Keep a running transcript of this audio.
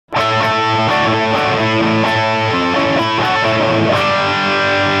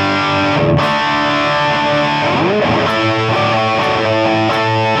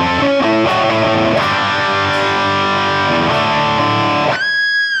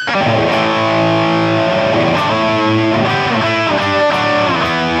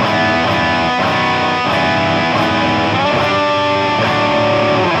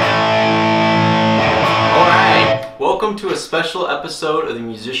welcome to a special episode of the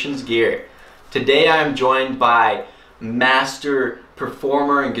Musician's Gear. Today I am joined by master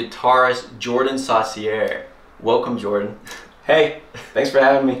performer and guitarist Jordan Saucier. Welcome, Jordan. Hey, thanks for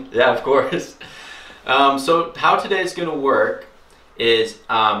having me. Yeah, of course. So how today's going to work is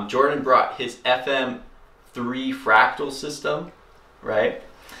Jordan brought his FM3 Fractal system, right?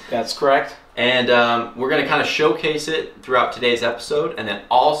 That's correct. And we're going to kind of showcase it throughout today's episode, and then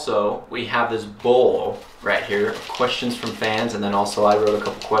also we have this bowl right here of questions from fans, and then also I wrote a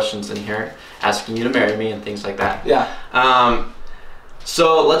couple questions in here asking you to marry me and things like that. Yeah.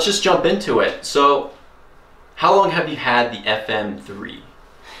 So let's just jump into it. So how long have you had the FM3?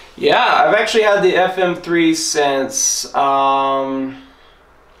 Yeah, I've actually had the FM3 since I've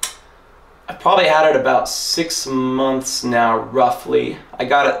probably had it about 6 months now, roughly. I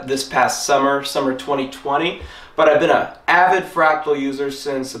got it this past summer 2020, but I've been an avid Fractal user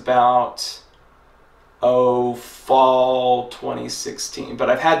since about fall 2016. But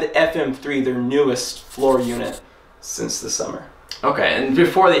I've had the FM3, their newest floor unit, since the summer. Okay, and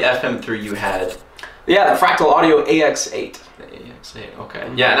before the FM3 you had? Yeah, the Fractal Audio AX8. The AX8,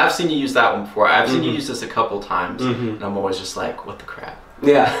 okay. Yeah, and I've seen you use that one before. I've seen you use this a couple times, and I'm always just like, what the crap?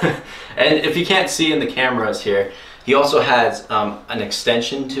 Yeah. And if you can't see in the cameras here, he also has an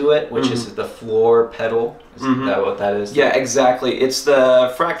extension to it, which is the floor pedal. Is that what that is? Yeah, exactly. It's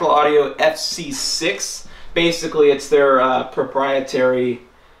the Fractal Audio FC6. Basically, it's their proprietary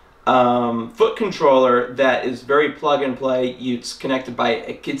foot controller that is very plug and play. It's connected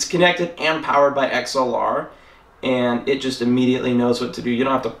and powered by XLR, and it just immediately knows what to do. You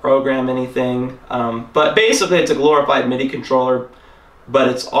don't have to program anything. But basically, it's a glorified MIDI controller, but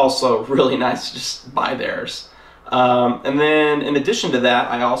it's also really nice to just buy theirs. And then in addition to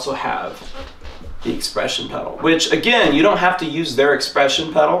that, I also have the expression pedal, which again, you don't have to use their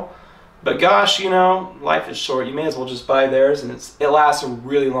expression pedal, but gosh, you know, life is short. You may as well just buy theirs, and it lasts a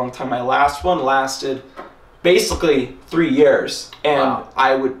really long time. My last one lasted basically 3 years, and wow.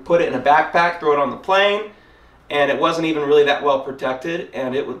 I would put it in a backpack, throw it on the plane, and it wasn't even really that well protected,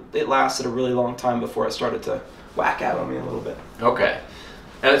 and it lasted a really long time before it started to whack out on me a little bit. Okay.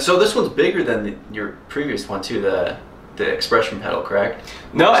 So this one's bigger than your previous one too, the expression pedal, correct?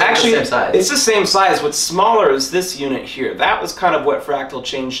 No, actually, the same size. It's the same size. What's smaller is this unit here. That was kind of what Fractal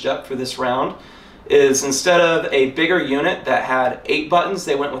changed up for this round, is instead of a bigger unit that had 8 buttons,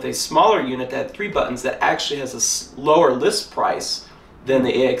 they went with a smaller unit that had 3 buttons that actually has a lower list price than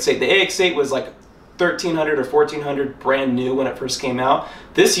the AX8. The AX8 was like $1,300 or $1,400 brand new when it first came out.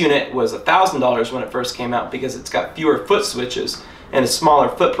 This unit was $1,000 when it first came out because it's got fewer foot switches and a smaller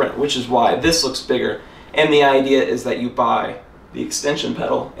footprint, which is why this looks bigger. And the idea is that you buy the extension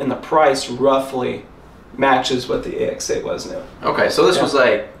pedal, and the price roughly matches what the AX8 was new. Okay, so this was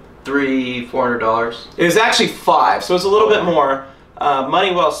like $300-$400. It was actually $500, so it's a little bit more.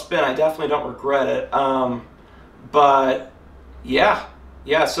 Money well spent. I definitely don't regret it. But yeah.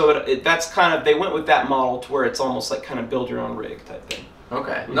 So that's kind of, they went with that model to where it's almost like kind of build your own rig type thing.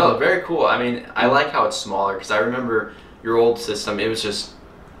 Okay, no, very cool. I mean, I like how it's smaller because I remember your old system. It was just,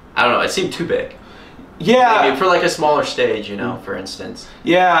 I don't know, it seemed too big. Yeah. Maybe for like a smaller stage, you know, for instance.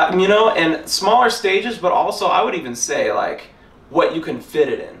 Yeah, you know, and smaller stages, but also I would even say like what you can fit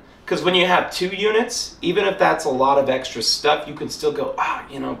it in. Because when you have 2 units, even if that's a lot of extra stuff, you can still go,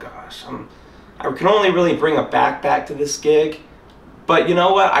 you know, gosh, I can only really bring a backpack to this gig. But you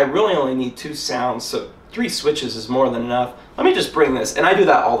know what? I really only need 2 sounds, so 3 switches is more than enough. Let me just bring this, and I do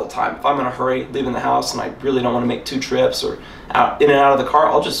that all the time. If I'm in a hurry, leaving the house, and I really don't want to make 2 trips or in and out of the car,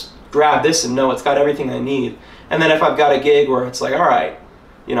 I'll just grab this and know it's got everything I need. And then if I've got a gig where it's like, all right,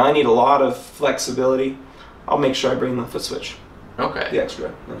 you know, I need a lot of flexibility, I'll make sure I bring the foot switch. Okay. The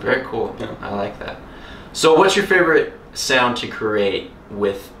extra. Very cool. Yeah. I like that. So what's your favorite sound to create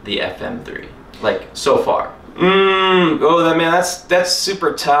with the FM3? Like, so far? Man, that's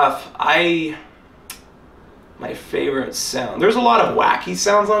super tough. My favorite sound. There's a lot of wacky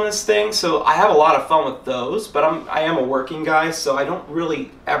sounds on this thing, so I have a lot of fun with those, but I am a working guy, so I don't really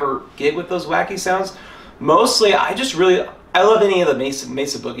ever gig with those wacky sounds. Mostly, I love any of the Mesa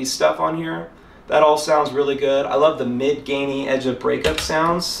Boogie stuff on here. That all sounds really good. I love the mid-gainy edge of breakup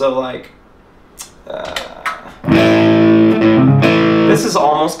sounds, so like, this is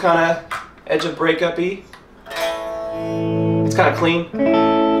almost kind of edge of breakup-y. It's kind of clean.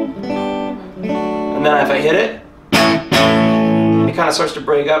 And then if I hit it, it kind of starts to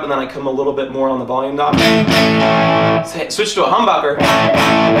break up, and then I come a little bit more on the volume knob. Switch to a humbucker.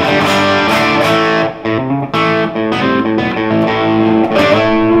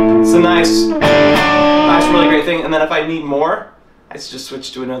 It's a nice, really great thing. And then if I need more, I just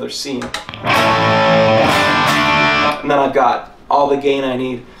switch to another scene. and then I've got all the gain I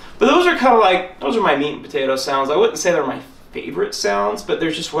need. But those are kind of like, those are my meat and potato sounds. I wouldn't say they're my favorite sounds, but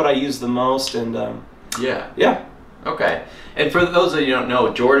they're just what I use the most. And yeah. Okay. And for those that you don't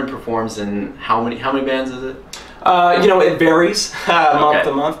know, Jordan performs in how many bands is it? You know, it varies month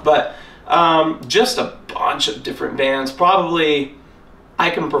to month, but just a bunch of different bands. Probably I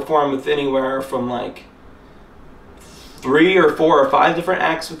can perform with anywhere from like 3 or 4 or 5 different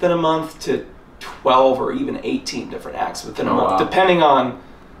acts within a month to 12 or even 18 different acts within a month, depending on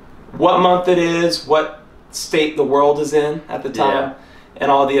what month it is, what state the world is in at the time,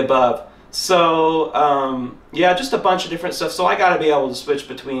 and all the above. So yeah, just a bunch of different stuff. So I got to be able to switch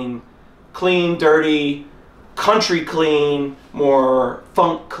between clean, dirty, country clean, more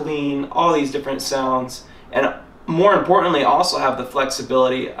funk clean, all these different sounds, and more importantly, also have the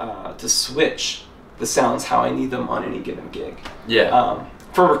flexibility to switch the sounds how I need them on any given gig. Yeah.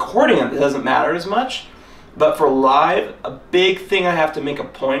 For recording, it doesn't matter as much, but for live, a big thing I have to make a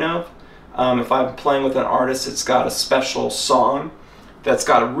point of, if I'm playing with an artist that's got a special song that's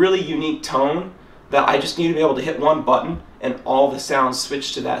got a really unique tone, that I just need to be able to hit one button and all the sounds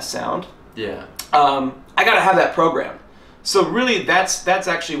switch to that sound. Yeah. I got to have that programmed. So really, that's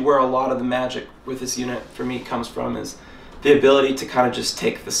actually where a lot of the magic with this unit for me comes from, is the ability to kind of just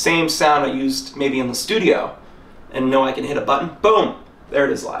take the same sound I used maybe in the studio and know I can hit a button, boom, there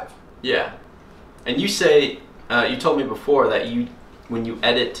it is live. Yeah. And you say, you told me before that when you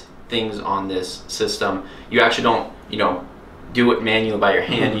edit things on this system, you actually don't, do it manually by your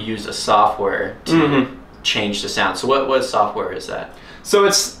hand. You use a software to change the sound. So what software is that? So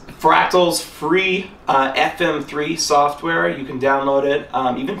it's Fractal's free FM3 software. You can download it.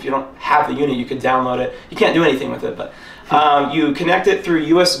 Even if you don't have the unit, you can download it. You can't do anything with it, but you connect it through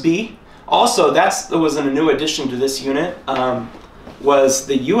USB. Also, that was a new addition to this unit, was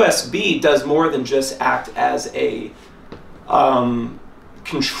the USB does more than just act as a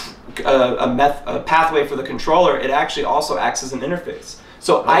pathway for the controller. It actually also acts as an interface.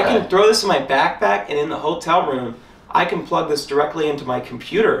 So I can throw this in my backpack, and in the hotel room, I can plug this directly into my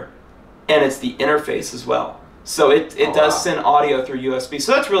computer, and it's the interface as well. So it does send audio through USB.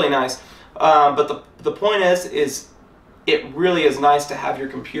 So that's really nice. But the point is it really is nice to have your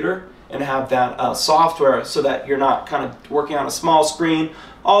computer and have that software, so that you're not kind of working on a small screen.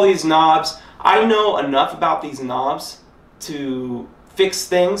 All these knobs. I know enough about these knobs to fix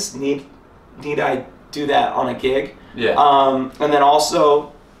things. Need I do that on a gig? Yeah. And then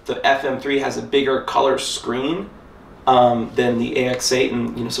also the FM3 has a bigger color screen than the AX8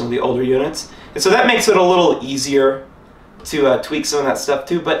 and some of the older units, and so that makes it a little easier to tweak some of that stuff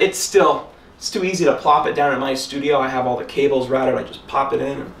too. But it's too easy to plop it down in my studio. I have all the cables routed. I just pop it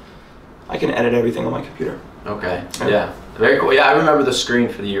in, and I can edit everything on my computer. Okay. Yeah. Very cool. Yeah, I remember the screen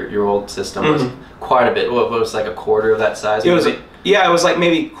for your old system was quite a bit. What was like a quarter of that size? It was like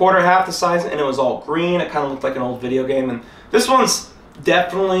maybe quarter, half the size, and it was all green. It kind of looked like an old video game. And this one's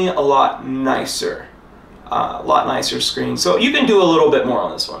definitely a lot nicer screen. So you can do a little bit more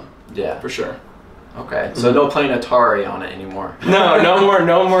on this one. Yeah, for sure. Okay. So no playing Atari on it anymore.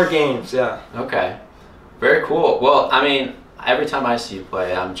 No more games. Yeah. Okay. Very cool. Well, I mean, every time I see you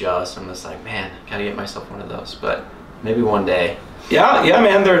play, I'm jealous. I'm just like, man, gotta get myself one of those. But maybe one day. Yeah,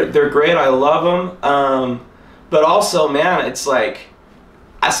 man, they're great. I love them. But also, man, it's like,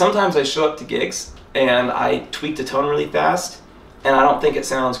 sometimes I show up to gigs and I tweak the tone really fast, and I don't think it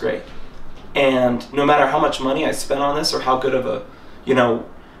sounds great. And no matter how much money I spend on this, or how good of a,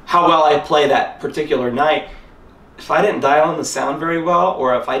 how well I play that particular night, if I didn't dial in the sound very well,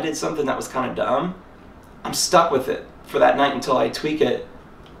 or if I did something that was kind of dumb, I'm stuck with it for that night until I tweak it.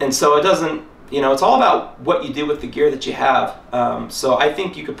 And so it doesn't, it's all about what you do with the gear that you have. So I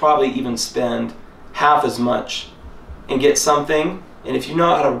think you could probably even spend half as much and get something, and if you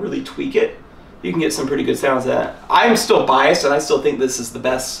know how to really tweak it, you can get some pretty good sounds of that. I'm still biased, and I still think this is the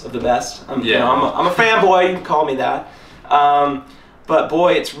best of the best. I'm a fanboy, you can call me that. But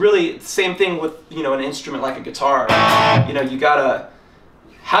boy, it's really the same thing with an instrument like a guitar. You gotta,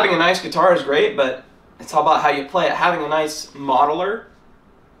 having a nice guitar is great, but it's all about how you play it. Having a nice modeler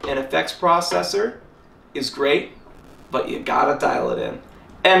and effects processor is great, but you gotta dial it in.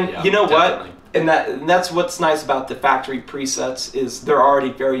 And you know what? And that's what's nice about the factory presets, is they're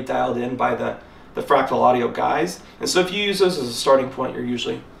already very dialed in by the Fractal Audio guys. And so if you use those as a starting point, you're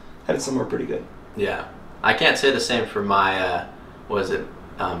usually headed somewhere pretty good. Yeah. I can't say the same for my,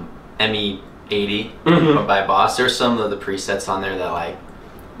 ME80 by Boss. There's some of the presets on there that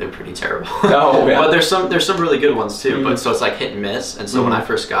they're pretty terrible. Oh, yeah. But there's some really good ones too. But so it's like hit and miss. And so when I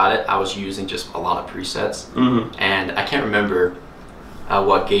first got it, I was using just a lot of presets. And I can't remember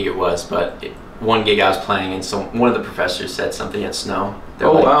what gig it was, but one gig I was playing, and so one of the professors said something at Snow.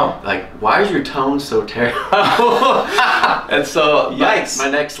 Oh, like, wow. Like, why is your tone so terrible? And so my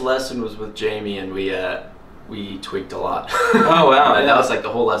next lesson was with Jamie, and we tweaked a lot. Oh, wow. And that was like the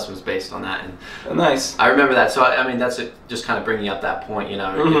whole lesson was based on that. And nice. I remember that. So, I mean, that's it, just kind of bringing up that point, you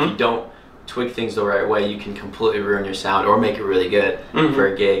know, if you don't tweak things the right way, you can completely ruin your sound or make it really good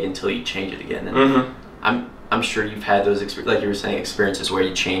for a gig until you change it again. And I'm sure you've had those, like you were saying, experiences where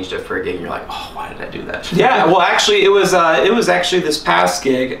you changed it for a gig and you're like, oh, why did I do that? Yeah, well, actually, it was actually this past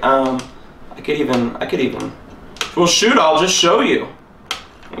gig. I could even. Well, shoot, I'll just show you.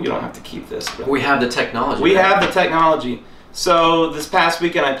 You don't have to keep this. But we have the technology. We have the technology. So this past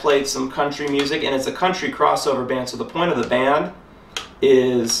weekend, I played some country music, and it's a country crossover band. So the point of the band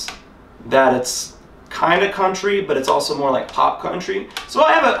is that it's kind of country, but it's also more like pop country. So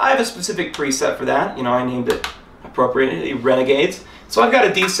I have a specific preset for that. You know, I named it appropriately Renegades. So I've got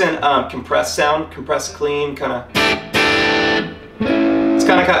a decent compressed sound, compressed clean, kind of. It's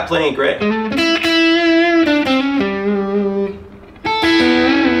kind of got plenty of grit.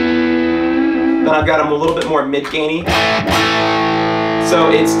 Then I've got them a little bit more mid-gainy. So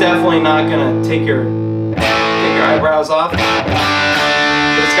it's definitely not gonna take your eyebrows off, but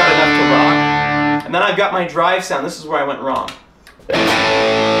it's got enough to rock. And then I've got my drive sound. This is where I went wrong.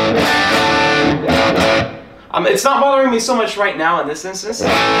 It's not bothering me so much right now in this instance,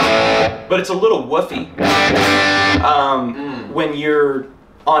 but it's a little woofy when you're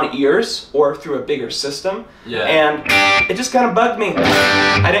on ears or through a bigger system. Yeah. And it just kind of bugged me.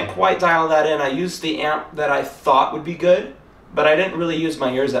 I didn't quite dial that in. I used the amp that I thought would be good, but I didn't really use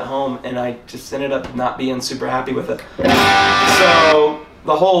my ears at home, and I just ended up not being super happy with it. So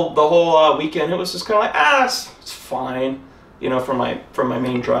the whole weekend, it was just kind of like, it's fine, you know, for my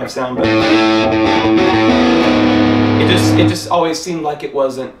main drive sound, but it just always seemed like it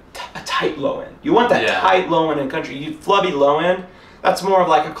wasn't a tight low end. You want that tight low end in country. You flubby low end, that's more of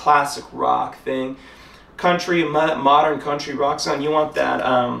like a classic rock thing. Country, modern country rock sound, you want that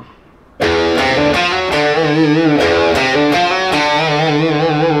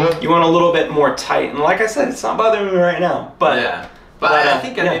you want a little bit more tight. And like I said, it's not bothering me right now. But I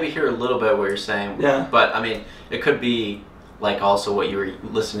think I maybe hear a little bit what you're saying. Yeah. But I mean, it could be like also what you were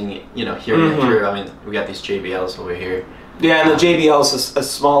listening, you know, hearing through. I mean, we got these JBLs over here. Yeah, and the JBL is a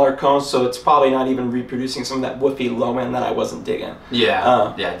smaller cone, so it's probably not even reproducing some of that woofy low end that I wasn't digging.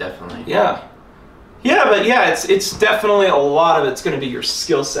 Yeah, yeah, definitely. Yeah. Yeah, but yeah, it's definitely a lot of it's going to be your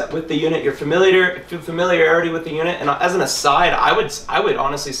skill set with the unit, your familiarity with the unit. And as an aside, I would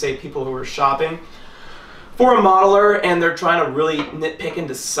honestly say people who are shopping for a modeler and they're trying to really nitpick and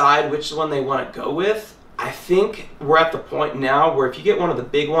decide which one they want to go with, I think we're at the point now where if you get one of the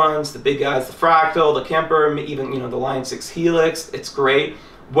big ones, the big guys, the Fractal, the Kemper, even, you know, the Line 6 Helix, it's great.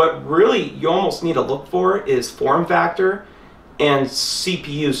 What really you almost need to look for is form factor and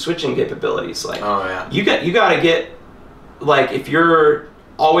CPU switching capabilities. Like, you got to get, like, if you're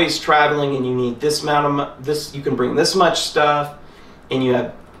always traveling and you need this amount of this, you can bring this much stuff, and you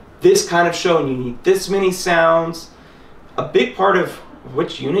have this kind of show and you need this many sounds. A big part of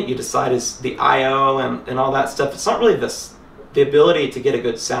which unit you decide is the I/O and all that stuff. It's not really the ability to get a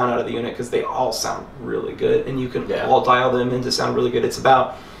good sound out of the unit, because they all sound really good and you can all dial them in to sound really good. It's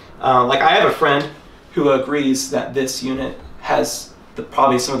about like, I have a friend who agrees that this unit has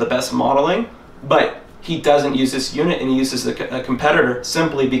probably some of the best modeling, but he doesn't use this unit and he uses a competitor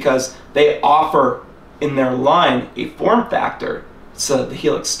simply because they offer in their line a form factor, so the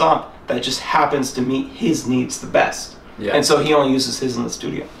Helix Stomp, that just happens to meet his needs the best. Yeah. And so he only uses his in the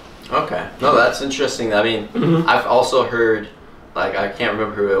studio. Okay. No, that's interesting. I mean, I've also heard, like, I can't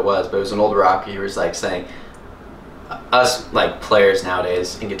remember who it was, but it was an old rocker who was like saying, us like players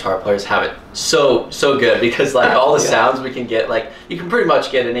nowadays and guitar players have it so good, because like all the sounds we can get, like you can pretty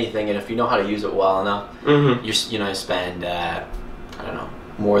much get anything, and if you know how to use it well enough, you spend I don't know,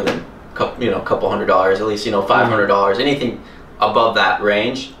 more than a couple $100, at least, $500, anything above that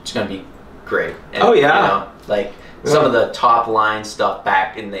range, it's gonna be great. And, like some of the top line stuff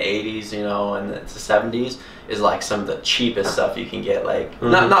back in the 80s, and the 70s is like some of the cheapest stuff you can get, like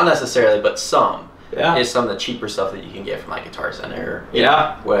not necessarily, but some. Is some of the cheaper stuff that you can get from like Guitar Center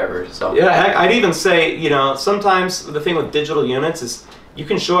or whatever. So heck, I'd even say, sometimes the thing with digital units is you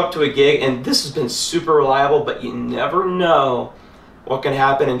can show up to a gig, and this has been super reliable, but you never know what can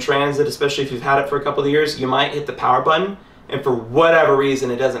happen in transit, especially if you've had it for a couple of years. You might hit the power button, and for whatever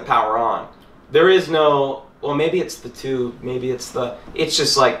reason, it doesn't power on. There is no, well, maybe it's the tube, maybe it's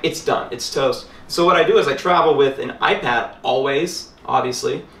just like, it's done, it's toast. So what I do is I travel with an iPad always,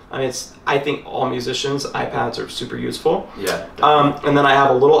 obviously, I mean, I think all musicians, iPads are super useful. Yeah. And then I have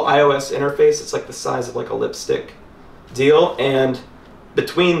a little iOS interface. It's like the size of like a lipstick deal. And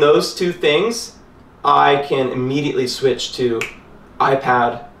between those two things, I can immediately switch to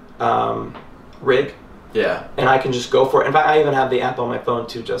iPad rig. Yeah. And I can just go for it. In fact, I even have the app on my phone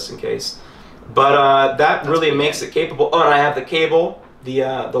too, just in case. But that really makes it capable. Oh, and I have the cable,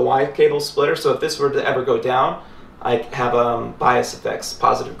 the Y cable splitter. So if this were to ever go down, I have bias effects,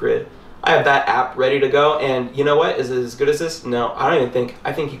 positive grid. I have that app ready to go. And you know what? Is it as good as this? No, I don't even think.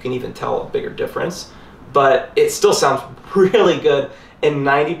 I think you can even tell a bigger difference. But it still sounds really good. And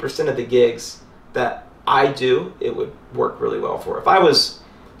 90% of the gigs that I do, it would work really well for. If I was,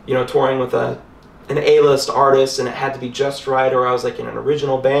 touring with an A-list artist and it had to be just right, or I was like in an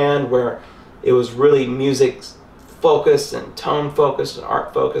original band where it was really music focused and tone focused and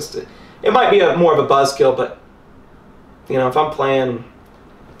art focused, it might be more of a buzzkill, but if I'm playing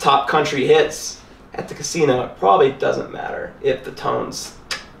top country hits at the casino, it probably doesn't matter if the tone's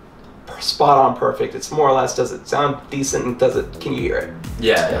spot on perfect. It's more or less, does it sound decent and can you hear it?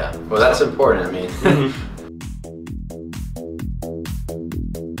 Yeah. Well, that's important. I mean,